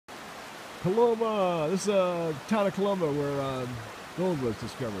Coloma. This is a town of Coloma where gold was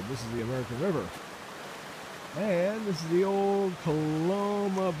discovered. This is the American River. And this is the old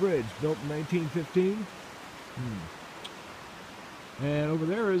Coloma Bridge, built in 1915. And over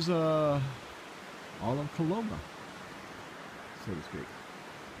there is all of Coloma, so to speak.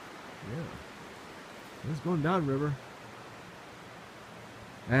 Yeah. It's going down river.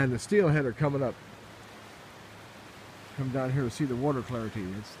 And the steelhead are coming up. Come down here to see the water clarity.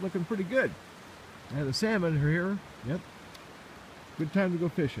 It's looking pretty good. And the salmon are here. Yep. Good time to go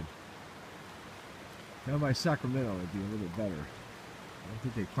fishing. Down by Sacramento would be a little bit better. I don't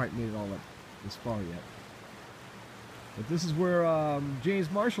think they quite made it all up this far yet. But this is where James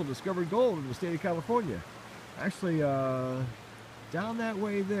Marshall discovered gold in the state of California. Actually, down that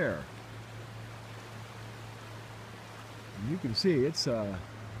way there. And you can see it's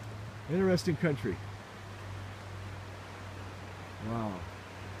interesting country. Wow,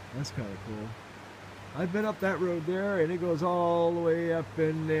 that's kind of cool. I've been up that road there, and it goes all the way up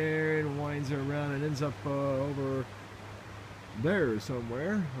in there and winds around and ends up over there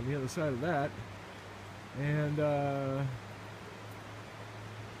somewhere on the other side of that. And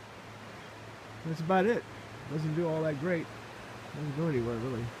that's about it. Doesn't do all that great. Doesn't go anywhere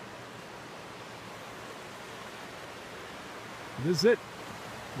really. This is it.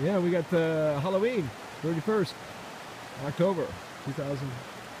 Yeah, we got the Halloween, 31st October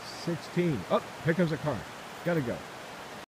 2016. Oh, here comes a car. Gotta go.